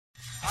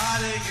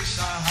Hare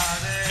Krishna,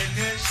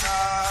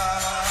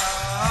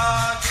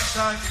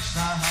 Krishna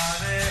Krishna,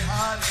 Hare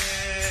Hare,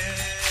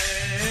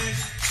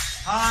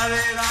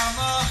 Hare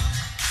Rama,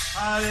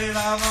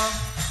 Rama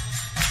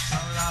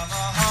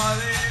Rama,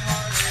 Hare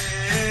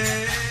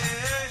Hare.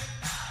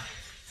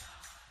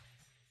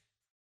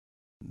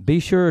 Be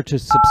sure to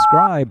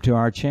subscribe to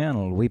our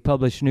channel. We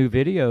publish new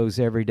videos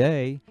every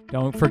day.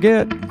 Don't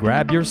forget,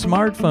 grab your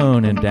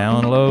smartphone and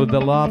download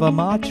the Lava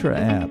Matra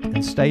app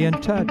and stay in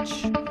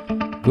touch.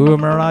 Guru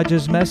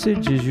Maharaj's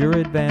message is your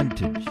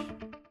advantage.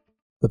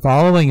 The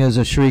following is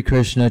a Sri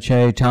Krishna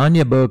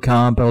Caitanya book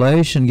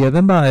compilation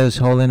given by His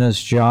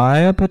Holiness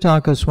Jaya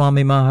Pataka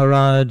Swami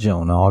Maharaj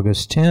on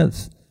August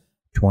 10th,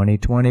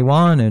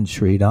 2021 in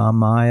Sridham,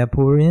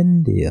 Mayapur,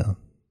 India.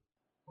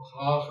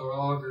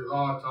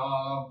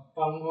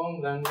 Pangong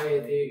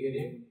Gangayate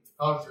Girim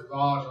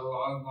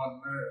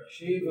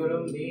Shri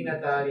Gurum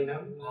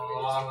Deenatarinam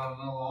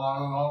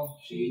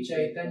Shri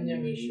Caitanya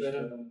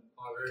Mishwaram.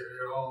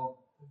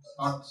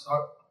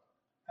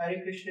 Hare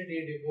Krishna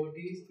dear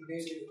devotees,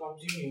 today we will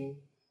continue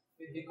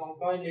with the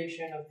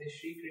compilation of the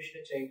Sri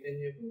Krishna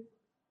Caitanya book.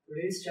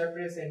 Today's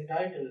chapter is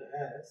entitled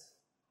as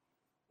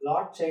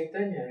Lord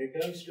Caitanya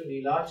returns to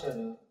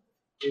Nīlācala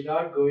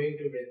without going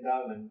to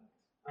Vṛndāvana.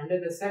 Under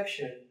the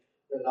section,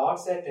 the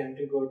Lord's attempt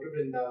to go to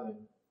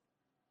Vṛndāvana.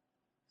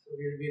 So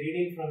we will be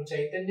reading from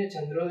Caitanya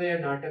Chandrodaya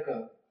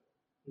Nataka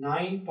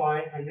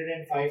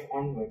 9.105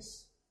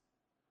 onwards.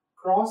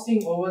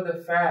 Crossing over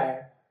the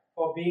fair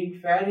for being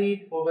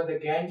ferried over the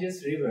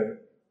Ganges river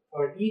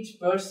for each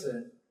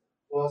person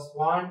was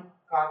one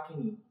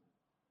kakini.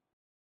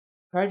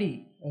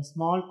 Kadi, a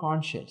small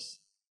conch shell,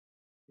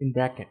 in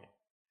bracket,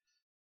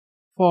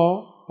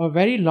 for a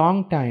very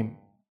long time.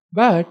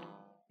 But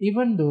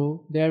even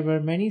though there were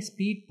many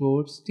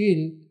speedboats,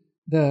 still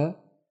the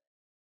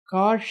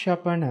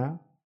Karshapana,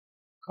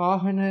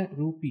 Kahana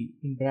Rupi,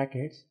 in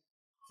brackets,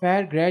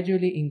 fare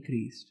gradually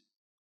increased.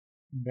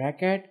 In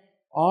bracket,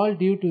 all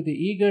due to the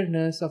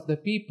eagerness of the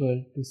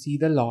people to see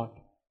the Lord.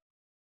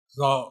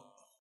 So,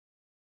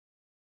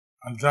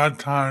 at that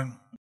time,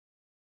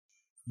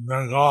 in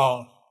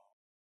Bengal,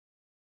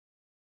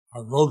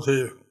 a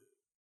roti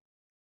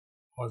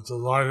was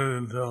divided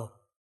into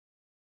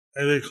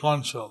 80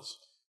 conch shells.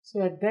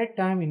 So at that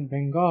time in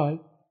Bengal,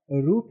 a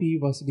rupee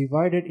was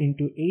divided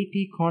into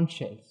 80 conch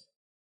shells.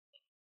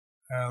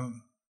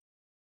 And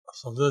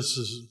so this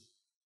is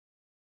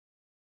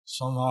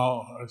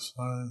somehow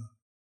explained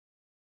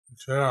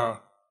there.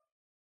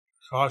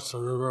 Across the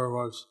river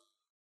was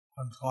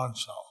one conch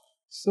shell.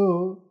 So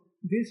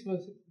this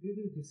is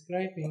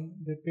describing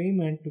the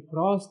payment to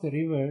cross the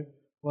river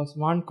was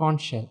one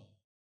conch shell.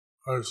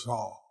 Very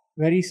small.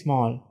 Very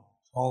small.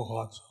 Small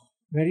conch shell.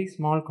 Very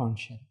small conch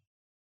shell.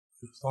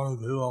 So many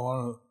people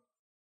wanted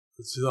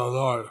to see the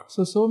Lord.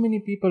 So many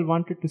people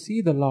wanted to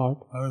see the Lord.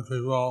 Many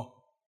people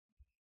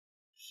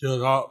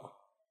queued up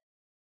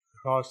to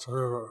cross the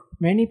river.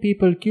 Many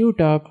people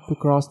queued up to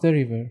cross the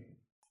river.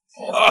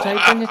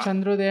 Caitanya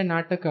Chandrodaya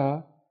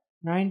Nataka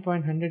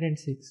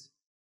 9.106.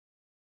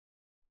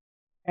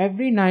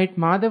 Every night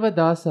Madhava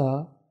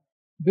Dasa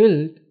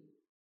built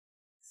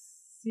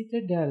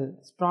citadel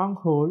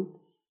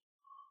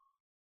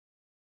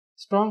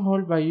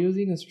stronghold by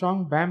using a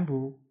strong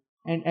bamboo,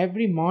 and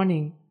every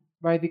morning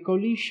by the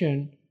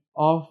collision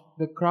of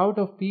the crowd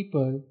of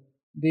people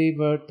they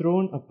were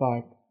thrown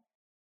apart.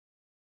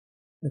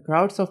 The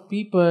crowds of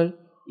people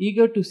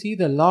eager to see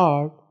the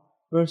Lord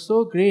were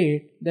so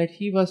great that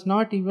he was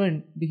not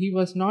even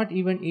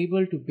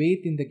able to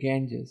bathe in the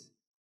Ganges,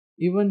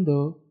 even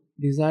though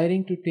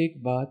desiring to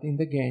take bath in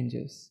the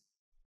Ganges.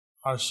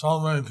 So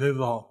many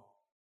people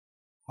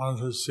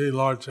wanted to see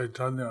Lord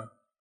Caitanya.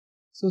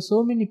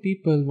 So many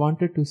people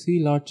wanted to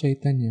see Lord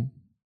Caitanya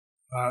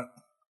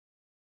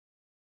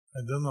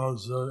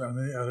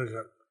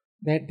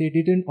That they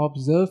didn't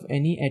observe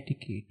any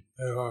etiquette.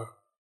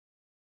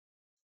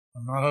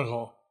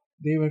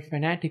 They were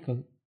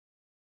fanatical.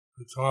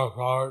 They tore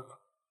apart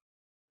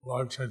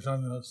Lord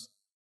Caitanya's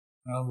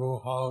bamboo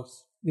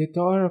house. They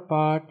tore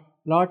apart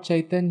Lord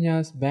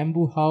Caitanya's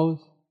bamboo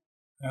house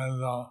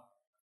and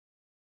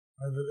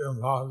made it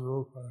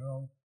impossible for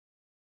him to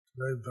take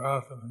bath in the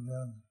Ganges.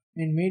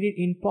 And made it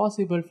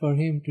impossible for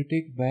him to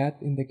take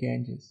bath in the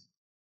Ganges.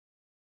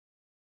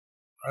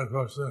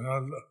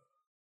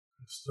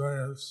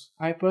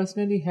 I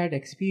personally had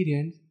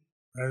experience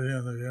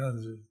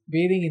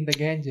bathing in the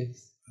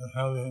Ganges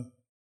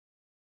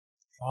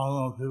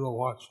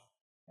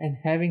and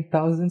having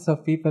thousands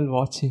of people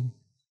watching.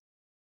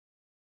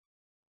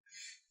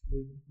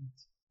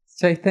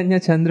 Caitanya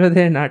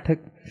Chandrodaya Natak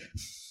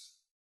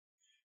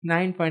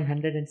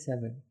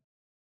 9.107.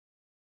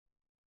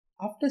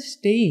 After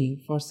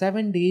staying for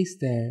 7 days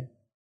there,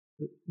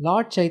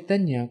 Lord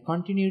Caitanya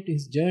continued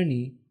his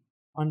journey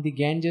on the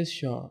Ganges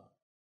shore.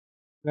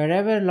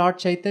 Wherever Lord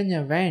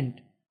Caitanya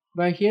went,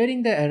 by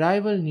hearing the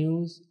arrival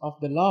news of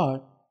the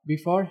Lord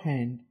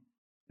beforehand,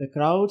 the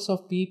crowds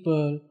of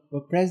people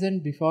were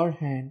present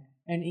beforehand,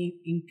 and it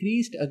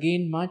increased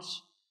again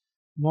much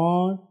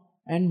more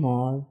and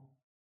more.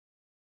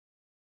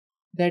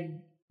 that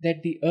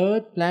the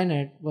earth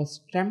planet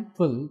was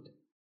trampled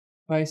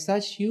by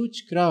such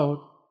huge crowd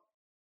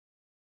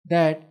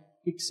that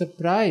it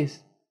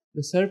surprised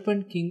the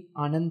serpent king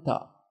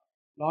Ananta,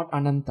 Lord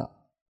Ananta.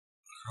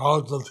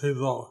 Crowds of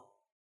people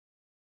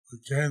who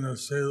came to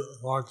see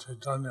Lord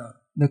Caitanya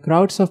The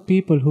crowds of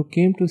people who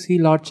came to see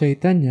Lord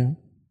Caitanya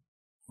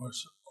were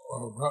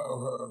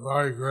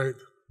very great,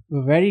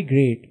 were very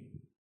great.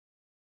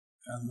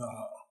 and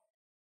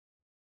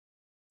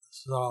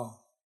so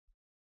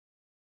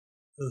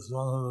this is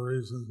one of the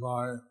reasons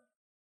why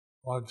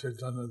Lord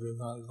Caitanya did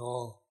not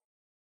go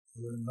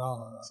to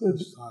Vṛndāvana at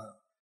this time.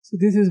 So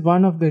this is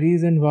one of the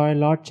reasons why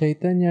Lord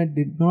Caitanya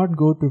did not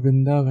go to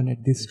Vṛndāvana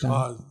at this time.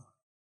 Because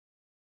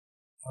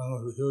one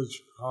of the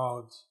huge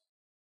crowds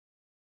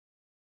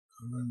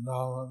to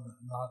Vṛndāvana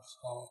is not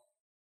so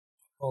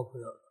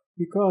appropriate.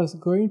 Because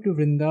going to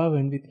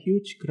Vṛndāvana with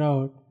huge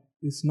crowd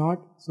is not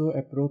so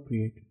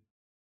appropriate.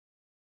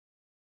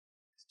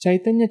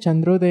 Caitanya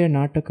Chandrodaya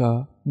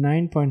Nataka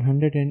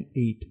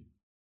 9.108.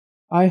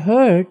 I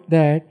heard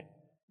that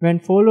when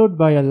followed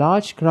by a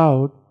large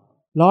crowd,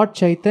 Lord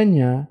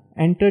Caitanya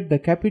entered the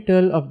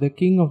capital of the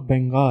King of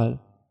Bengal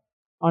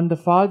on the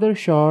farther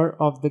shore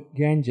of the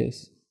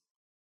Ganges.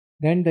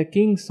 Then the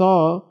king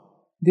saw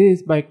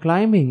this by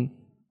climbing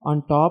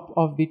on top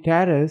of the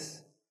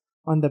terrace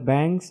on the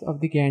banks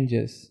of the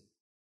Ganges.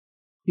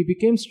 He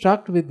became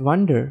struck with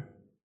wonder.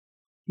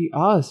 He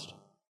asked,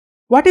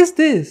 "What is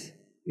this?"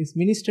 His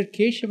minister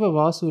Keshava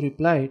Vasu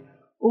replied,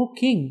 "O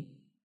king,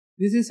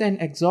 this is an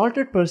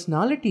exalted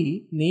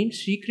personality named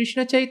Sri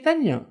Krishna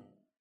Caitanya.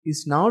 He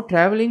is now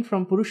traveling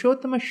from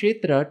Purushottama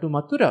Kshetra to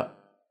Mathura.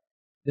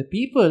 The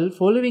people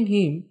following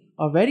him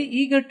are very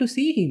eager to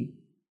see him."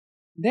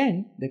 Then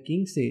the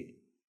king said,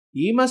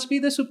 "He must be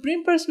the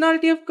supreme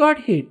personality of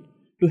Godhead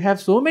to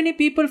have so many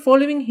people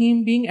following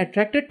him being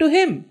attracted to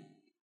him."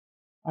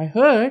 I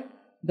heard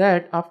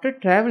that after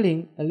traveling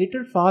a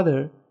little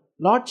farther,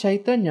 Lord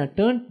Caitanya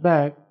turned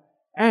back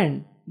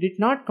and did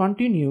not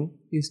continue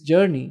his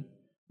journey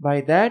by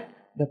that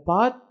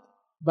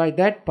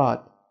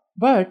path,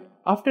 but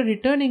after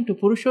returning to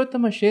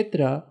Purushottama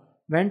Kshetra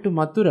went to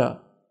Mathura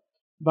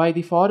by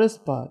the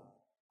forest path.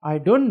 I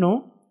don't know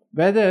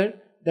whether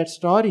that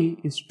story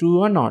is true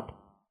or not.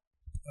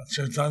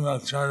 Chaitanya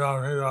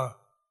Charitamrita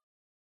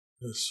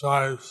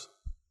describes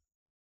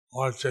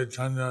Lord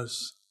Chaitanya's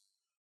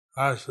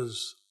passage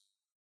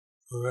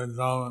to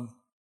Vṛndāvana.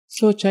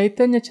 So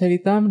Chaitanya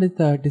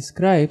Charitamrita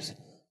describes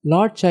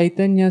Lord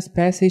Chaitanya's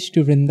passage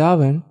to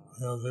Vṛndāvana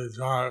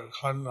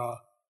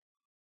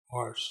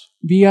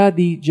via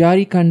the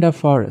Jharikanda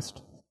forest.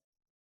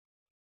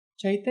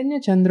 Caitanya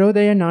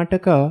Chandrodaya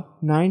Nataka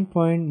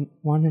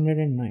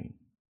 9.109.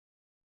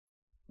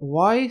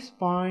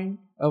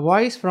 A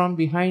voice from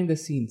behind the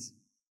scenes.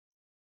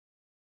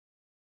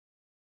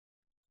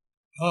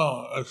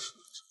 Oh,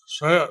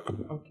 say it.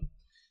 Okay.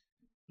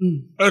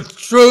 It's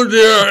true,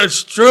 dear,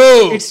 it's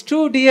true. It's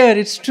true, dear,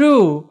 it's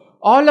true.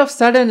 All of a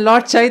sudden,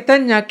 Lord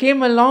Caitanya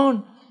came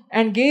along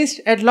and gazed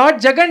at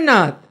Lord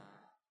Jagannath,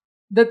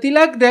 the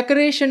tilak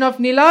decoration of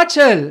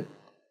Nīlācala.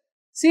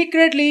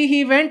 Secretly,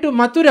 he went to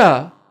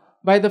Mathura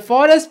by the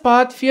forest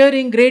path,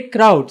 fearing great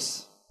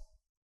crowds.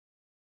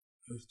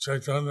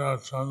 Chaitanya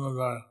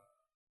Chandrodaya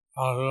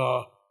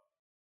Nataka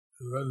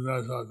is written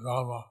as a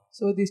drama.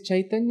 So this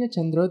Caitanya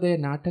Chandrodaya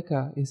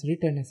Nataka is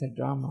written as a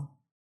drama.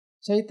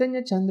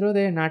 Caitanya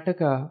Chandrodaya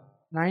Nataka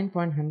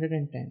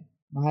 9.110.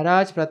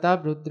 Maharaj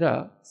Pratap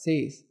Rudra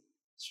says,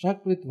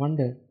 struck with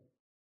wonder,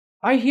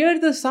 "I hear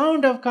the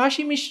sound of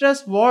Kashi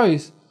Mishra's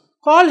voice.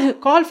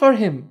 Call for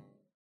him."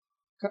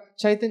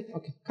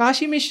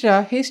 Kashi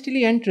Mishra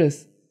hastily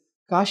enters.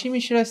 Kashi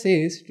Mishra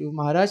says to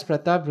Maharaj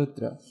Pratap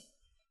Rudra,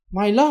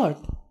 "My lord,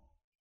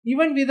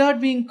 even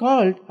without being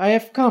called, I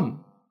have come."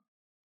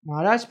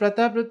 Maharaj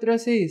Pratap Rudra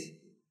says,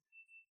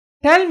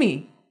 "Tell me,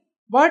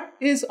 what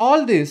is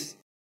all this?"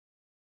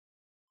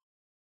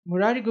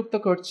 Murari Gupta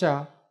Kocha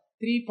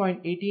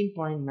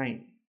 3.18.9.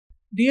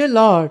 Dear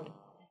Lord,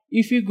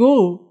 if you go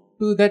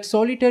to that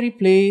solitary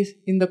place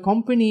in the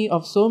company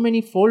of so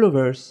many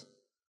followers,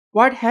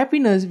 what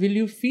happiness will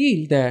you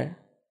feel there?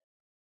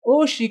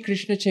 O Sri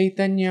Krishna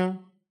Caitanya,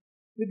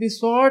 with the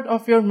sword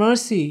of your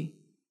mercy,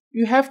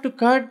 you have to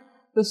cut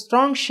the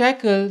strong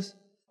shackles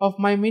of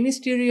my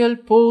ministerial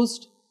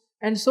post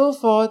and so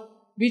forth,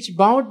 which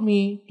bound me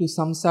to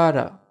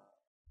samsara.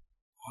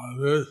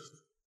 This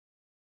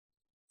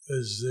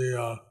is the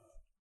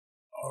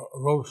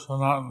Rup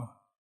Sanatan.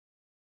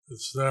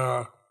 It's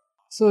there.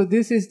 So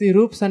this is the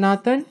Rup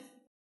Sanatan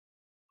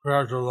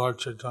Prayer to Lord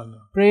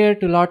Chaitanya. prayer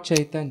to Lord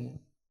Chaitanya.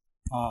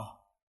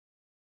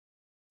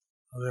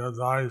 The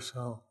advice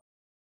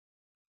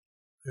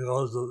he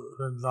goes to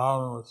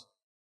Vṛndāvana with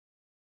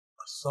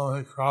so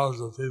many crowds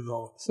of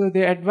people. So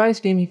they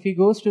advised him, if he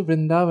goes to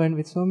Vrindavan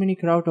with so many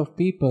crowd of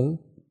people,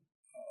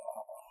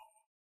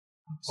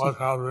 What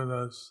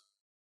happiness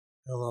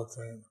he'll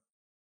obtain.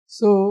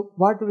 so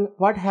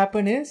what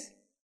happen is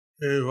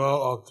He will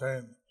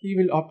obtain. he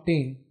will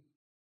obtain.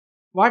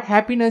 What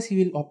happiness he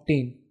will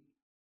obtain.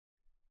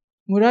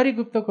 Murari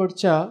Gupta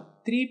Kocha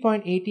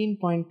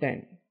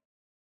 3.18.10.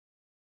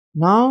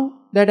 Now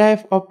that I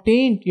have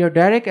obtained your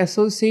direct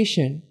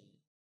association,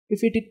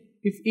 if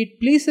it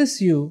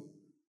pleases you,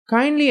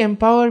 kindly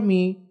empower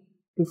me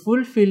to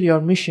fulfill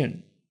your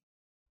mission.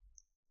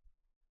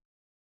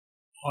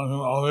 One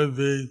can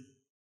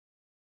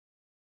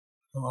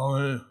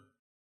only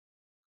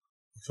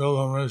fulfill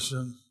the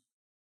mission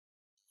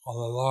of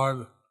the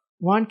Lord.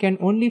 One can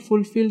only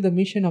fulfill the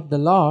mission of the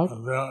Lord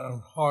If they are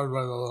empowered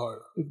by the Lord.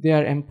 if they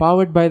are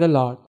empowered by the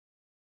Lord.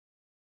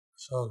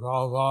 So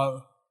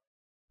Prabhupada,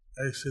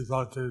 A.C.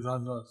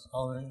 Bhaktivedanta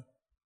Swami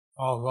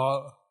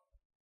Prabhupada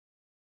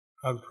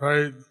had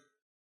prayed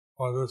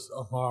for this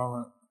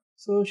empowerment.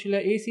 So Srila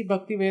A.C.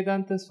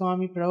 Bhaktivedanta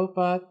Swami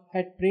Prabhupada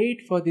had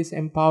prayed for this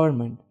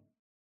empowerment.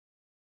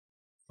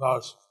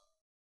 Thus,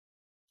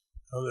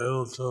 he was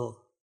able to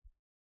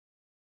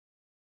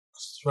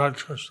spread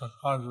Krishna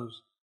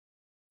consciousness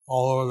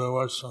all over the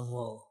Western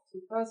world. So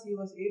thus he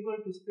was able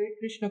to spread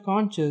Krishna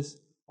consciousness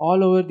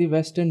all over the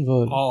Western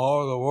world. All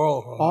over the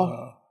world.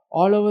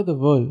 All over the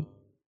world.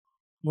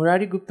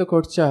 Murari Gupta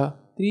Korcha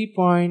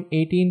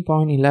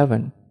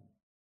 3.18.11.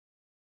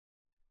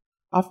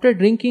 After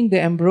drinking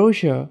the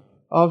ambrosia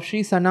of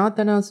Sri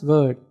Sanatana's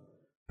word,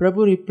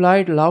 Prabhu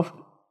replied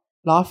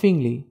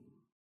laughingly,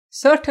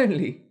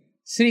 "Certainly,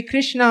 Sri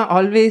Krishna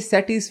always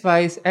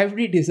satisfies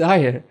every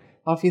desire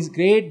of his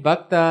great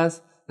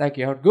bhaktas like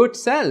your good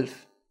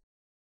self."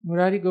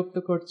 Murari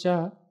Gupta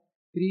Korcha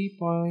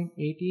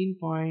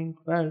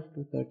 3.18.12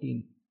 to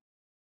 13.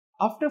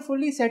 After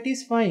fully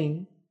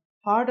satisfying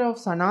heart of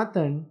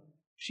Sanatan,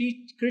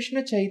 Sri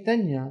Krishna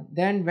Caitanya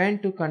then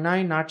went to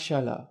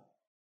Nīlācala.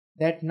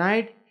 That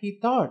night he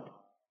thought,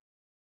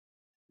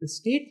 "The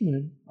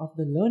statement of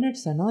the learned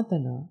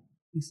Sanatana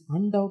is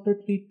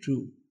undoubtedly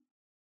true.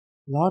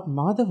 Lord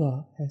Madhava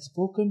has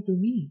spoken to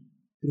me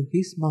through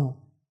his mouth.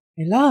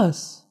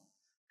 Alas,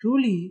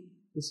 truly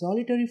the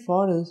solitary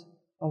forest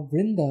of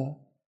Vrinda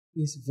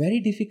is very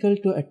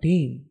difficult to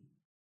attain."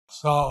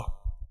 So,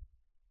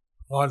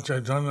 Lord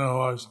Chaitanya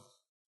was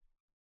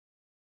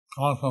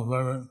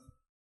contemplating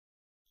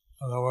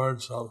on the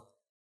words of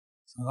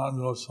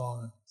Sanatana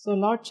Goswami. So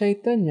Lord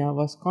Chaitanya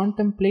was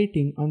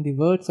contemplating on the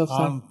words of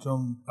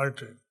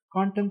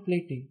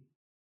contemplating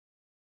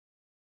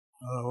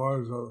on the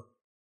words of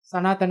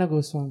Sanatana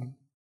Goswami.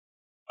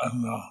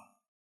 And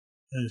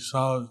he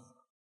saw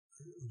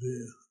the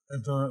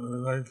intimate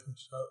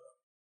relationship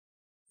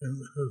in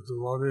his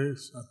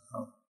devotees.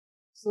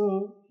 So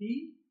he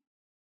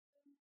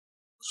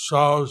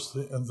shows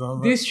the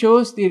intimate. This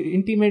shows the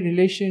intimate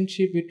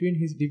relationship between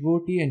his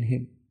devotee and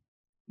him.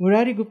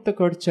 Murari Gupta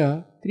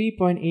Korcha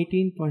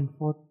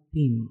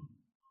 3.18.14.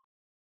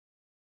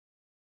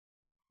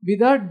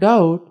 Without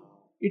doubt,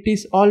 it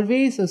is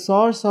always a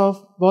source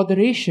of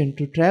botheration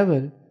to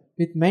travel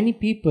with many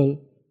people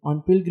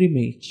on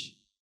pilgrimage.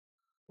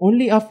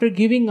 Only after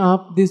giving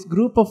up this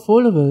group of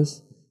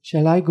followers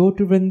shall I go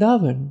to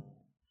Vṛndāvana.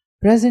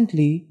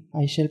 Presently,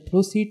 I shall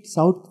proceed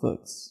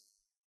southwards.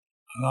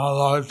 Now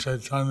Lord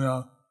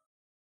Chaitanya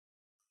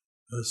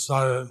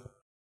decided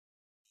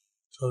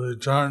to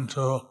return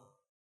to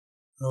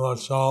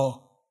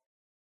Nīlācala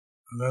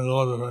and then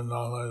go to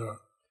Vṛndāvana later.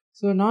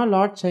 So now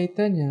Lord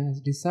Chaitanya has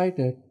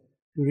decided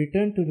to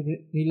return to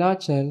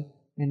Nīlācala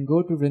and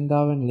go to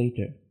Vṛndāvana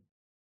later.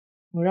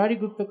 Murari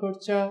Gupta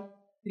Korcha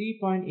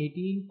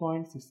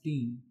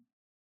 3.18.15.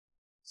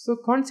 So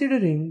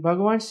considering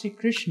Bhagavan Sri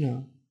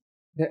Krishna,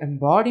 the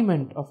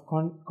embodiment of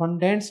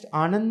condensed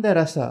Ananda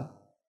Rasa,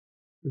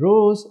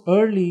 rose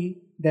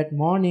early that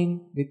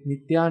morning with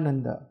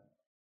Nityananda.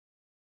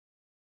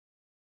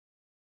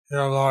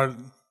 Here Lord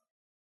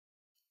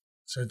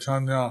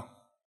Chaitanya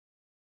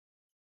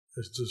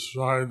is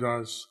described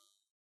as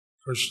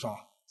Krishna.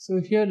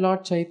 So here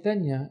Lord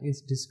Chaitanya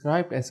is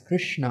described as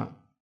Krishna.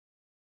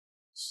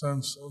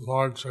 Since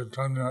Lord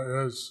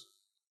Chaitanya is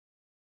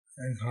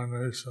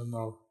incarnation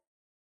of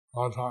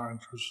Radha and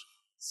Krishna.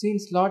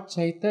 Since Lord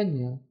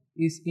Chaitanya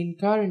is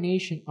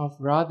incarnation of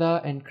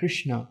Radha and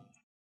Krishna.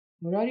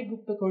 Murari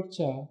Gupta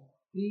Korcha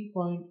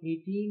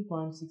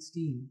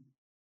 3.18.16.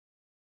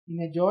 In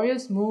a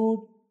joyous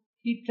mood,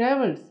 he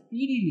travelled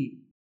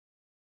speedily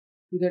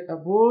to that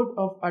abode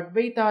of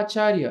Advaita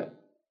Acharya,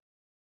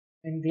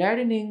 and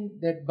gladdening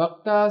that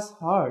Bhakta's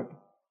heart,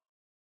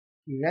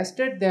 he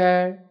rested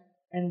there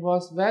and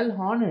was well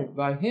honoured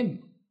by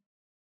him.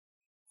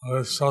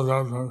 So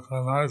that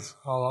from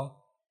Nīlācala,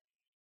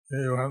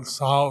 he went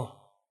south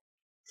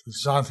to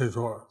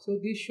Shantipur. So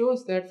this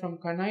shows that from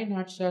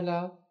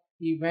Nīlācala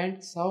he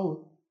went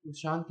south to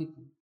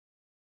Shantipur.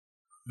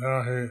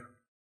 There he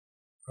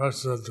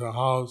rested at the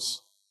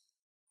house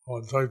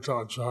of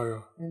Advaita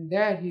Acharya. And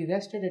there he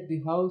rested at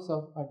the house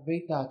of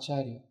Advaita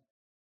Acharya.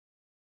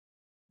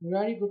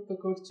 Murari Gupta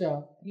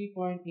Korcha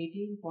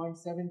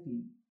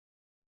 3.18.17.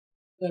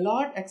 The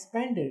Lord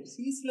expanded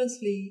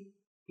ceaselessly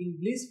in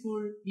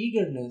blissful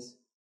eagerness,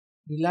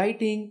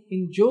 delighting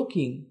in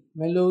joking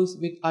mellows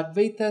with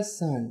Advaita's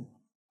son,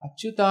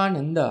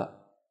 Achyutananda.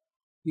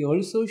 He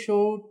also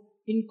showed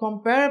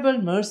incomparable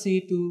mercy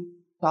to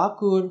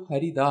Thakur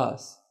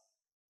Haridas.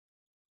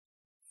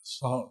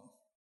 So,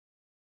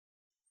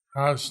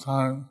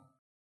 pastime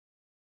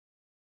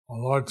of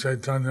Lord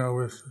Caitanya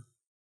with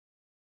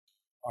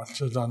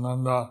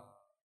Achyutananda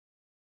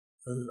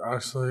is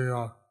actually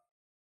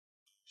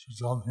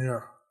shown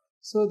here.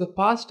 So the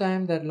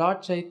pastime that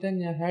Lord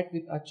Chaitanya had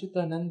with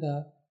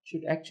Achyutananda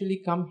should actually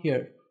come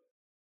here.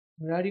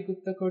 Murari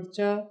Gupta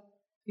Kurcha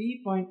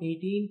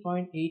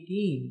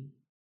 3.18.18.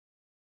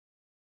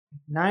 At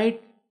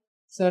night,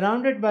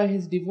 surrounded by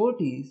his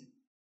devotees,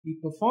 he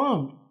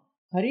performed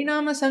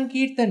Harinama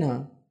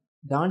Sankirtana,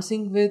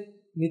 dancing with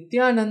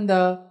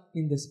Nityananda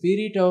in the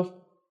spirit of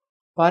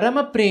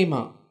Parama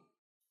Prema.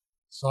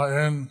 So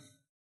in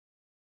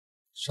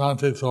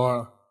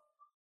Shantitor,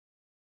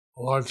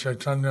 Lord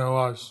Chaitanya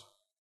was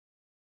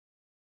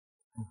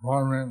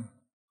performing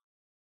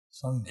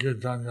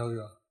Sankirtan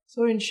Yoga.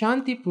 So in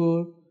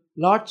Shantipur,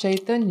 Lord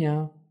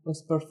Chaitanya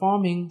was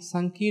performing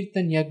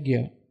Sankirtan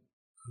Yagya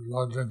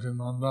Lord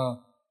Nityananda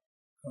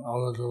and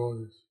other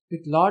devotees.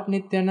 with Lord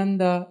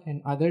Nityananda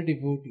and other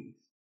devotees.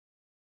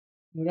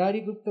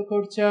 Murari Gupta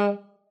Korcha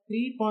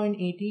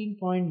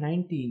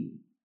 3.18.19.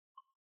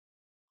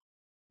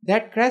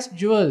 That crest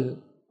jewel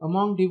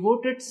among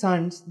devoted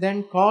sons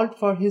then called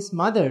for his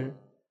mother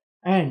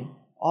and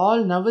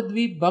all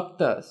Navadvip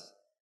Bhaktas.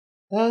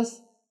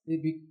 Thus, they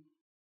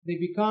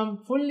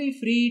become fully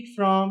freed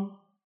from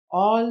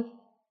all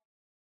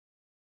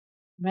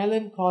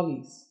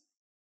melancholies.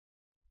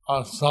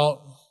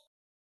 So,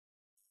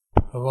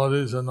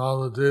 devotees in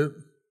Navadvip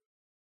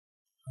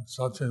and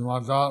Sachin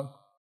Mata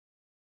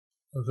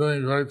are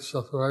doing great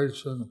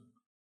separation of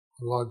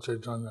Lord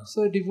Chaitanya.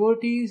 So,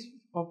 devotees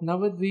of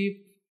Navadvip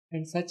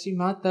and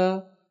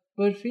Sachimata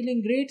were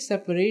feeling great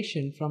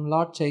separation from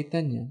Lord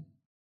Chaitanya.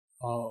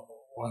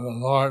 When the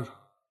Lord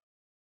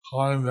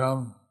calling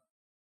them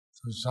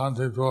to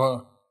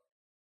Shantipur,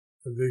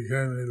 they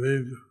became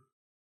relieved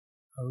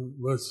and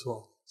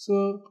blissful.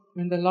 So,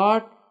 when the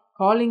Lord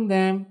calling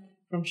them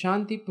from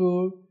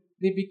Shantipur,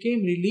 they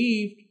became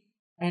relieved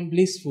and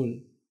blissful.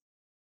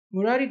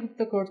 Murari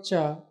Gupta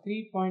Korcha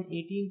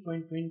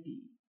 3.18.20.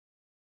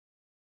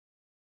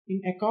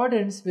 In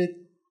accordance with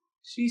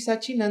Sri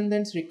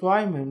Sachinandan's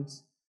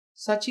requirements,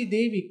 Sachi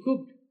Devi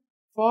cooked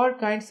 4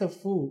 kinds of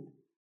food,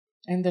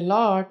 and the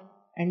Lord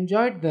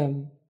enjoyed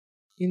them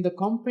in the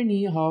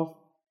company of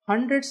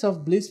hundreds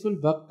of blissful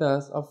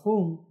bhaktas, of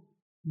whom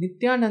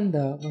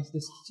Nityananda was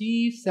the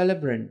chief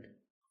celebrant.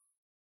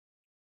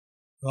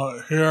 Now,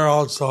 here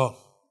also,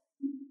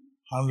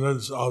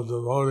 hundreds of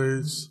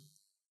devotees,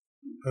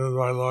 headed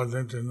by Lord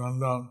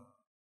Nityananda,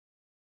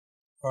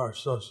 are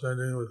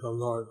associating with the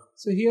Lord.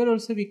 So here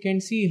also we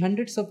can see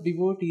hundreds of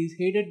devotees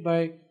headed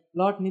by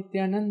Lord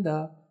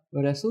Nityananda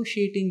were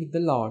associating with the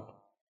Lord.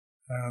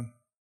 And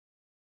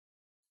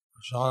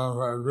prasadam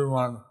for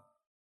everyone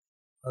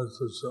was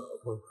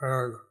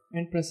prepared.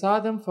 And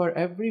prasadam for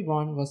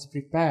everyone was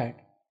prepared.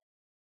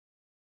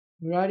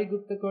 Murari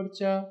Gupta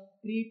Korcha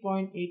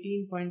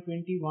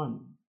 3.18.21.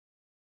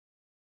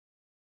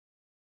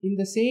 In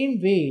the same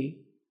way,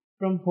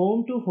 from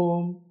home to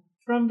home,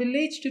 from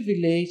village to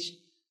village,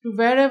 to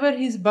wherever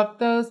his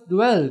bhaktas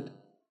dwelled,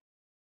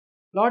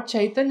 Lord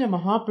Chaitanya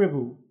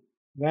Mahaprabhu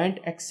went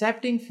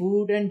accepting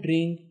food and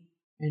drink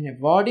and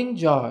awarding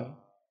joy.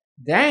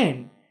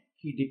 Then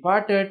he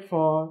departed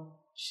for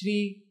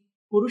Sri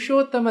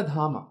Purushottama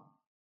Dhama.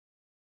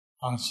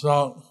 And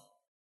so,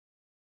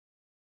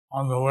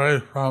 on the way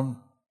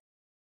from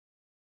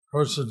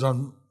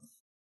Purushottam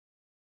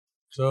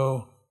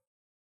to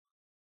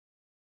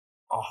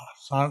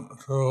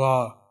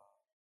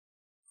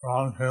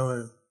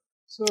Ramkeli,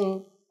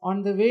 So,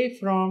 on the way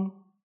from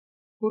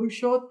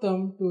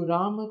Purushottam to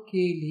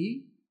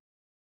Ramakeli,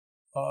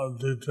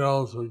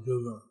 details were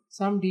given.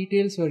 some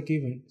details were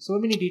given. So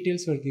many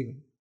details were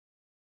given.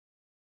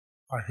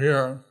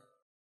 Here,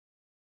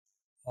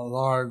 the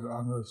Lord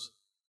on his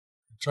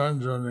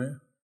return journey,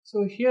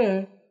 So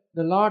here,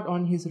 the Lord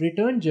on his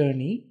return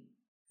journey,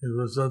 he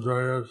visited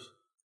various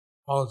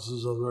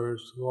houses of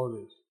various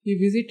devotees. he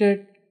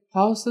visited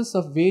houses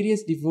of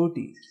various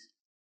devotees.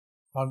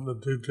 But the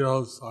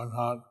details are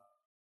not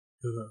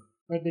given.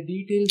 But the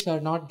details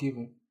are not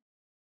given.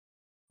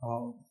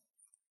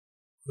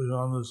 We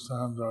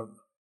understand that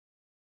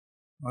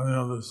many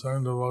of the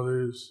same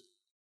devotees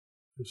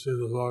receive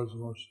the Lord's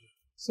mercy.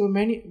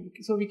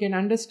 So we can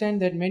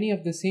understand that many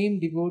of the same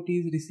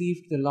devotees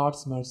received the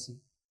Lord's mercy.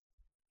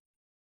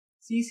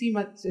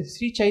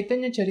 Sri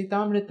Caitanya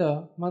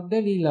Charitamrita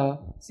Madhya Leela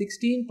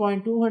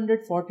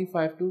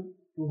 16.245 to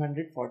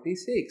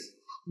 246.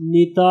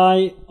 Nitai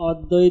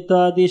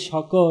অদ্বৈতাদি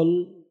সকল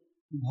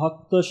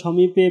ভক্ত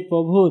সমীপে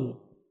প্রভুর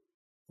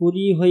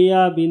পুরী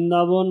হইয়া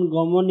বৃন্দাবন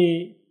গমনে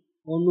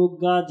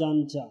অনুজ্ঞা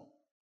যাঞ্চা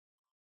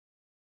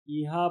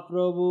ইহা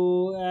প্রভু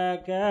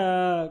এক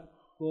এক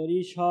করি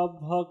সব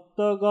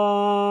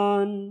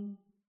ভক্তগণ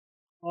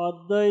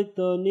অদ্বৈত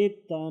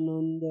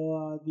নিত্যানন্দ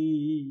আদি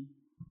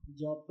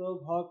যত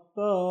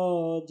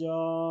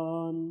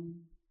ভক্তজন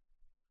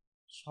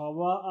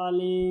সবা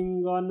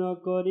আলিঙ্গন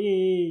করি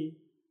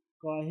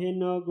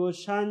কহেন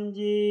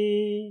গোসাঞ্জি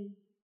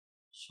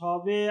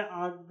সবে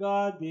আজ্ঞা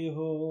দেহ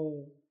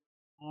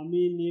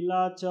আমি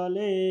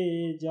নীলাচলে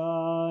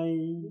যাই।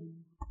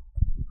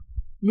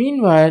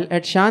 Meanwhile,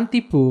 at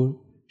Shantipur,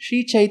 Sri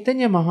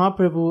Caitanya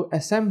Mahaprabhu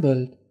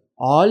assembled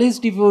all his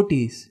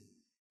devotees,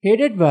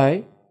 headed by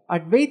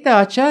Advaita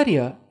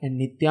Acharya and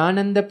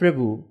Nityananda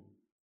Prabhu,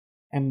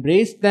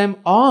 embraced them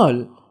all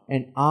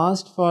and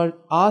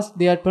asked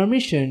their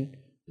permission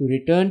to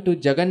return to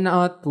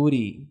Jagannath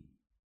Puri.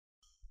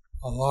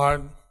 The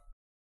Lord,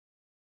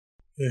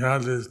 he had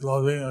these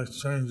loving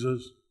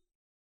exchanges.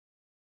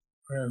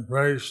 He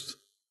embraced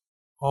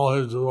all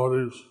his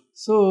devotees.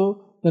 So,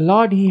 the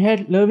Lord, he had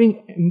loving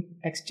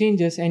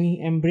exchanges and he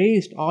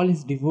embraced all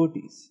his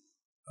devotees.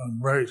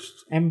 Embraced.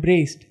 And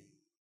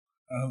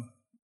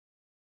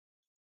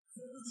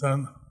then,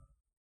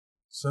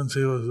 since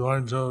he was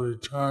going to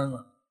return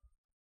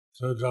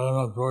to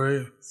Jagannath Puri,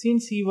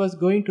 since he was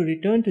going to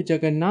return to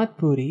Jagannath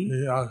Puri,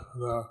 he asked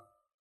for their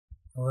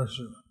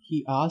permission. He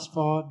asked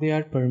for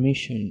their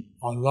permission.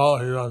 Although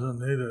he doesn't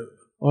need it.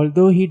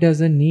 Although he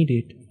doesn't need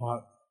it.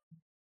 But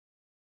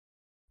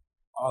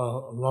out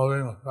of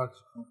loving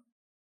affection,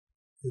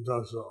 he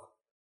does so.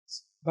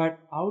 But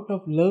out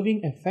of loving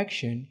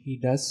affection, he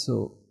does so.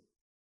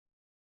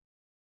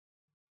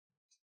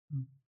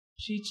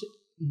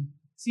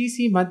 CC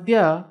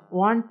Madhya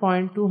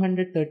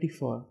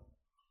 1.234.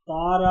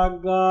 তার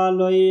আজ্ঞা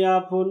লইয়া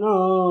পুনঃ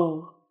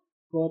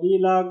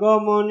করিলা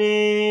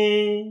গমনে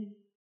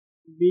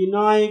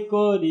বিনয়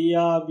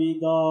করিয়া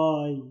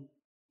বিদায়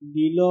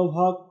দিল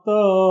ভক্ত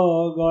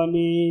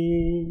গণে।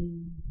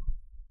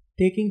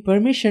 Taking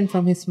permission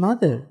from his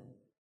mother,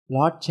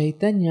 Lord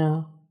Caitanya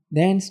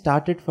then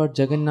started for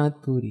Jagannath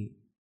Puri.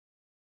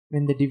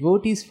 When the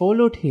devotees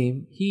followed him,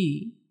 he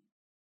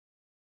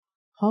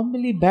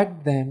humbly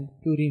begged them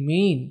to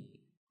remain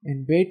and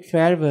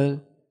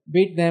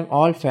bid them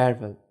all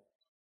farewell.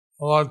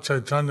 Lord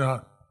Caitanya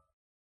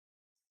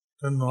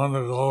didn't want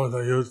to go with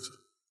a huge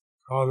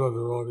crowd of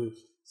devotees.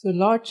 So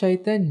Lord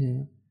Caitanya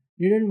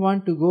didn't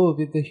want to go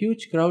with the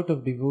huge crowd of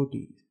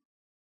devotees.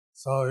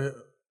 So he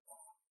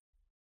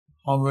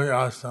humbly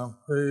asked them,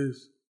 please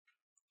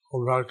go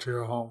back to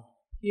your home.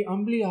 He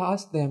humbly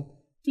asked them,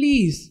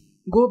 please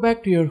go back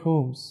to your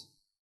homes.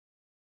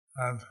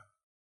 And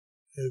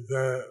he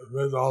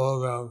bid all of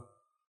them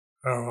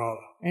farewell.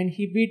 And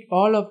he bid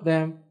all of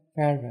them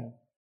farewell.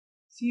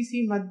 CC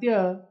Madhya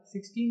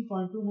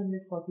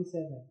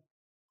 16.247.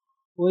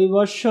 ওই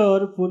বৎসর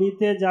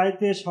পুরীতে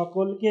যাইতে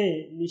সকলকে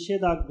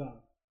নিষেধাজ্ঞা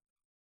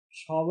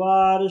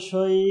সবার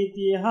সহিত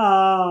ইহা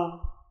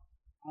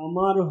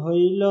আমার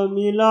হইল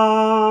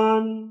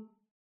মিলন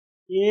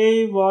এই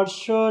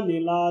বর্ষ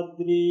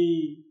নীলাদ্রি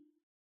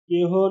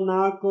কেহ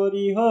না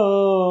করিহ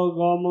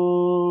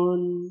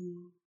গমন।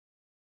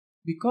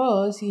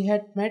 Because he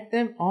had met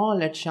them all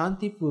at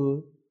Shantipur,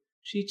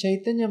 Sri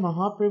Caitanya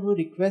Mahaprabhu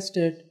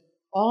requested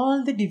all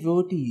the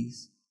devotees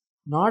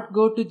not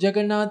go to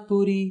Jagannath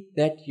Puri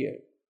that year.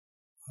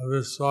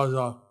 This was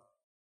a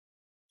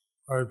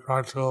very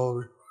practical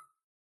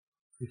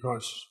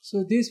request. So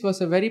this was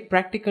a very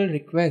practical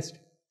request.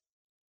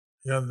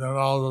 He had met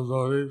all the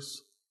devotees.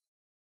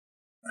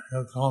 He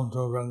had come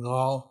to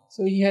Bengal.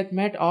 So he had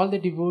met all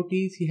the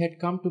devotees. He had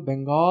come to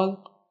Bengal.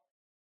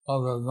 So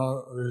there's no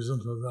reason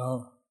for them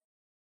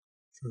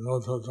to go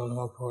to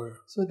Jagannath Puri.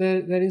 So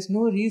there is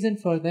no reason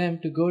for them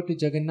to go to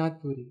Jagannath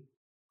Puri.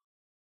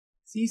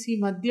 CC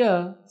Madhya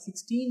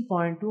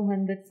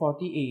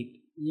 16.248.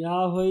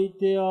 ইহা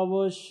হইতে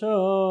অবশ্য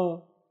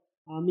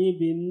আমি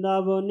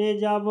বৃন্দাবনে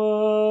যাব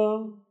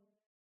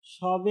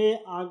সবে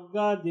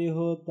আজ্ঞা দেহ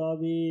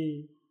তবে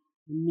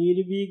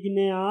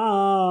নির্বিঘ্নে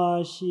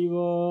আসিব।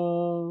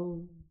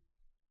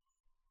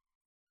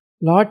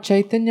 Lord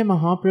Caitanya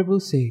Mahaprabhu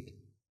said,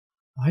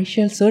 I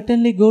shall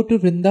certainly go to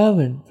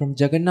Vṛndāvana from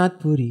Jagannath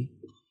Puri.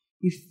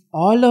 If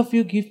all of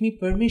you give me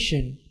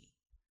permission,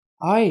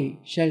 I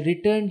shall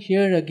return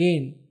here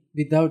again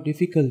without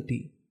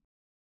difficulty.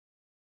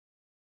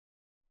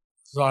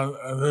 So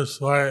in this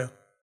way,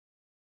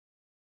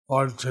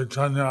 Lord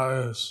Caitanya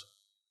is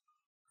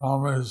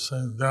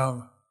promising them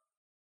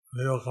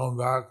he will come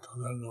back to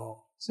Bengal.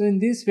 So in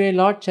this way,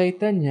 Lord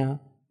Caitanya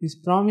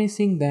is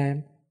promising them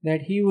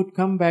that he would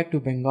come back to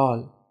Bengal.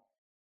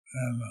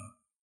 And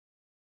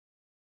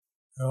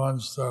he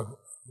wants to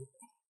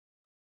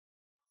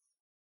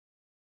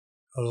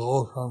go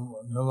from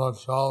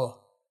Nīlācala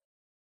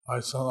by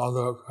some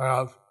other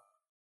path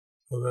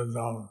to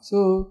Vṛndāvana. So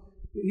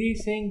he is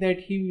saying that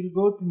he will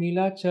go to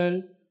Nīlācala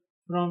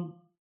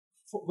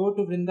go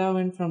to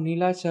Vṛndāvana from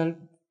Nīlācala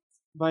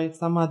by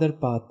some other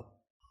path.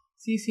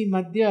 CC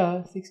Madhya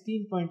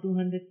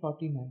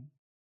 16.249.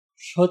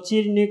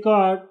 সচির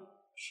নিকট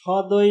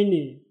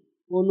সদৈনে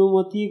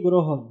অনুমতি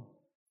গ্রহণ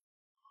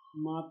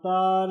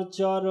মাতার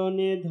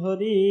চরণে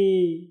ধরি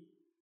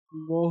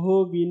বহু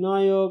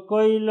বিনয়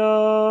কইল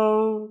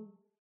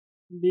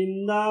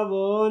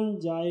বৃন্দাবন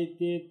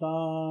যাইতে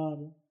তার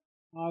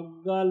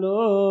আজ্ঞা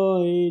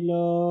লইল।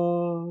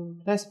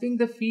 Clasping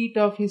the feet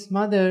of his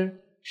mother,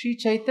 Sri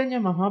Caitanya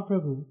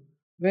Mahaprabhu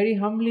very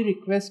humbly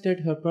requested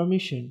her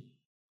permission.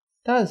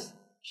 Thus,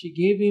 she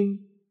gave him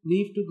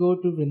leave to go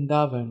to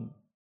Vṛndāvana.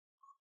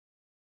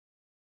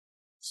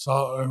 So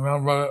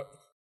remember,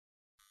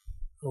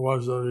 it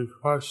was a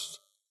request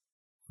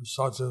of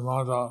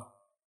Satyamata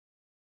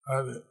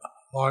that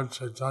Lord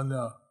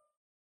Caitanya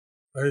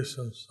based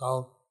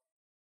himself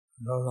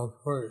in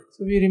Jagannath-puri.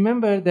 So we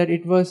remember that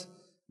it was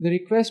the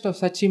request of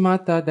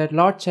Sachimata that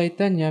Lord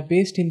Caitanya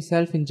based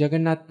himself in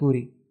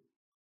Jagannath-puri.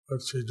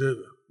 Which he did.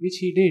 Which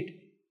he did.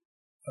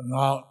 And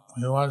now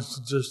he wants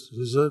to just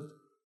visit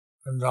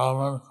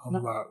Vṛndāvana and come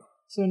back.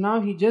 So now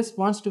he just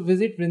wants to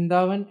visit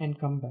Vṛndāvana and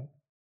come back.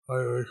 So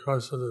he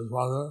requested his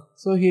mother.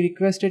 So he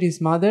requested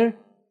his mother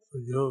to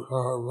give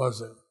her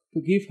blessing. To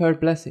give her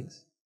blessings.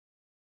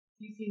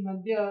 CC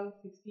Madhya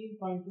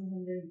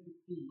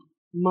 16.250.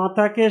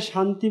 মাতাকে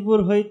শান্তিপুর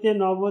হইতে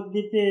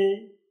নবদ্বীপে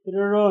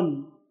প্রেরণ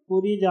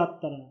পুরী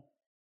যাত্রা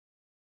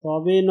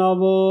তবে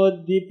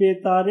নবদ্বীপে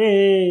তারে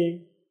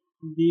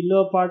দিল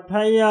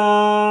পাঠাইয়া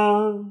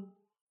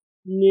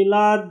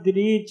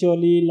নীলাদ্রি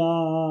চলিলা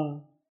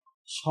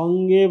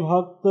সঙ্গে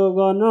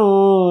ভক্তগণ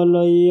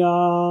লইয়া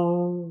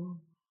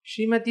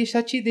Srimati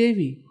Sachi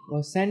Devi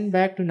was sent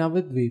back to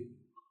Navadvip,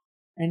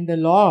 and the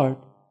Lord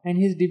and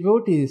his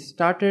devotees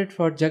started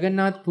for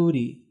Jagannath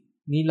Puri,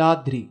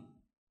 Nīlācala.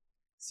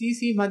 CC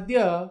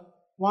Madhya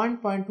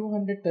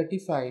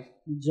 1.235.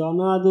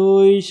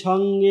 জনাদুই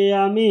সঙ্গে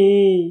আমি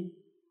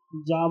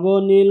যাব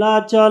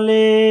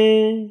নীলাচলে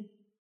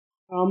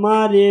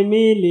আমারে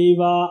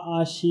মিলিবা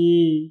আসি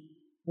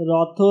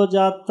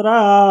রথযাত্রা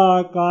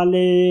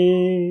কালে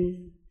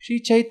Sri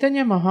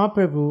Caitanya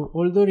Mahaprabhu,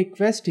 although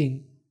requesting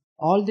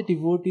all the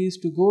devotees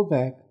to go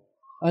back,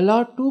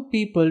 allowed 2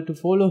 people to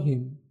follow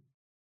him.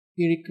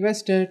 He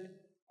requested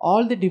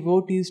all the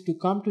devotees to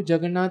come to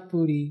Jagannath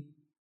Puri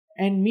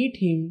and meet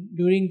him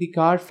during the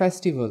car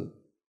festival.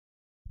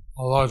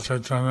 Lord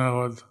Caitanya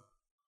would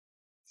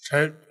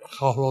take a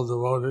couple of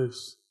devotees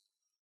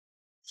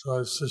to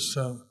assist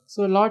him. So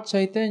Lord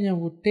Caitanya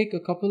would take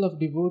a couple of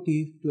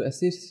devotees to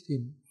assist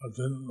him. But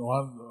didn't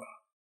want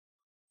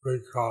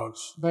big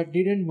crowds. But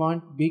didn't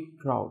want big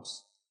crowds.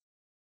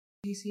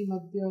 CC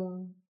Madhya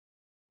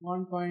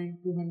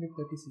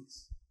 1.236.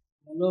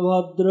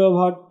 Balabhadra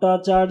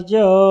Bhattacharya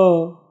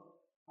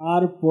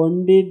আর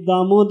পণ্ডিত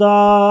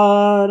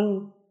দামোদর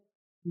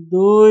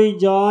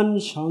 2 জন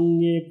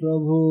সঙ্গে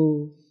প্রভু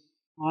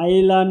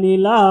আইলা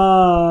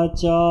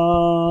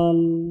Nilachal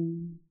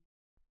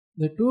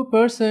The 2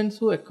 persons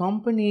who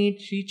accompanied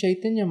Sri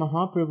Caitanya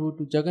Mahaprabhu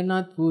to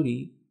Jagannath Puri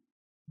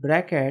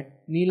bracket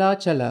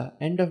Nīlācala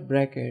end of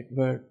bracket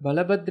were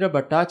Balabhadra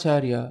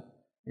Bhattacharya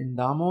and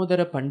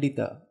Damodara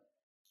Pandita.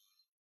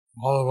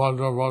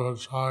 Balabhadra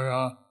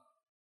Bhattacharya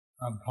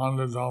and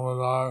Pandit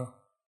Damodar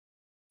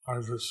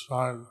are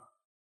described.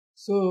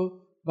 So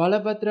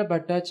Balabhadra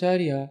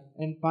Bhattacharya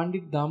and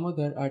Pandit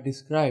Damodar are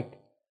described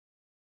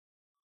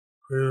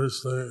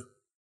previously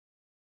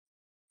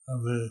in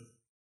the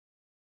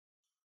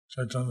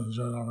Caitanya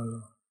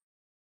Charitamrita.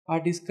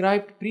 Are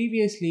described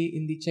previously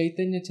in the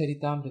Caitanya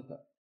Charitamrita.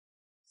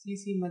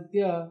 CC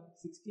Madhya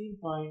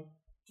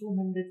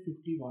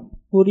 16.251.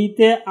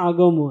 পুরীতে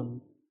আগমন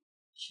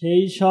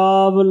সেই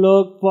সব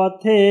লোক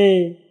পথে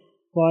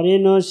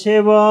করেন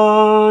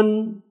সেবন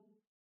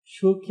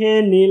সুখে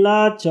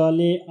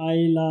নীলাচলে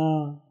আইলা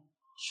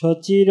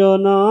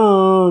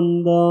সচিরনন্দন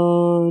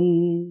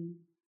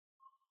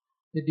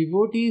The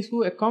devotees who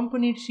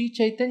accompanied Sri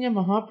Caitanya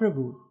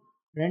Mahaprabhu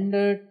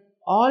rendered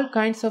all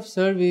kinds of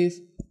service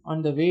on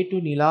the way to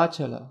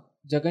Nīlācala,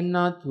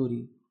 Jagannath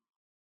Puri.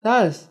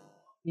 Thus,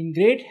 in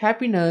great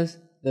happiness,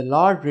 the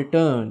Lord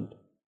returned.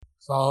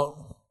 So,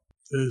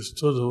 these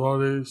 2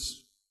 devotees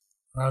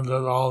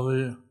rendered all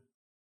the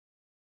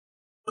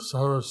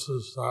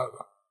services that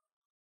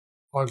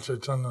Lord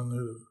Caitanya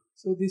needed.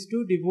 So, these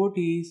 2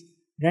 devotees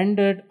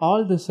rendered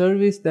all the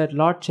service that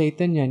Lord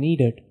Caitanya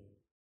needed.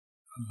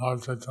 And Lord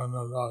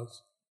Caitanya thus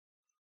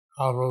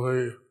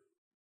happily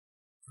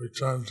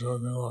returned to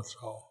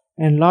Nīlācala.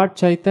 And Lord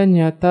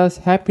Caitanya thus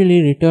happily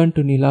returned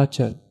to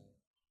Nīlācala.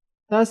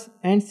 Thus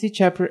ends the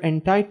chapter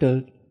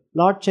entitled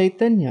Lord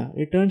Caitanya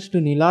returns to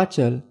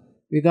Nīlācala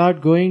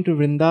without going to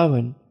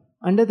Vṛndāvana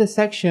under the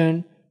section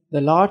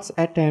The Lord's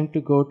Attempt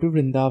to go to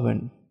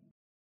Vṛndāvana.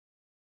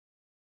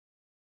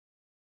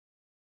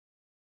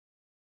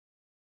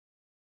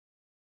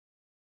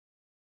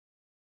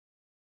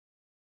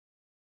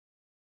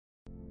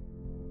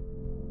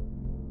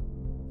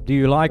 Do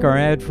you like our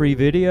ad-free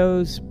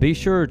videos? Be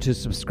sure to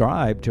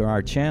subscribe to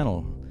our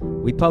channel.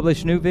 We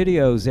publish new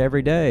videos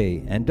every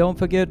day, and don't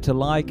forget to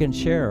like and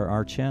share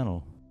our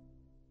channel.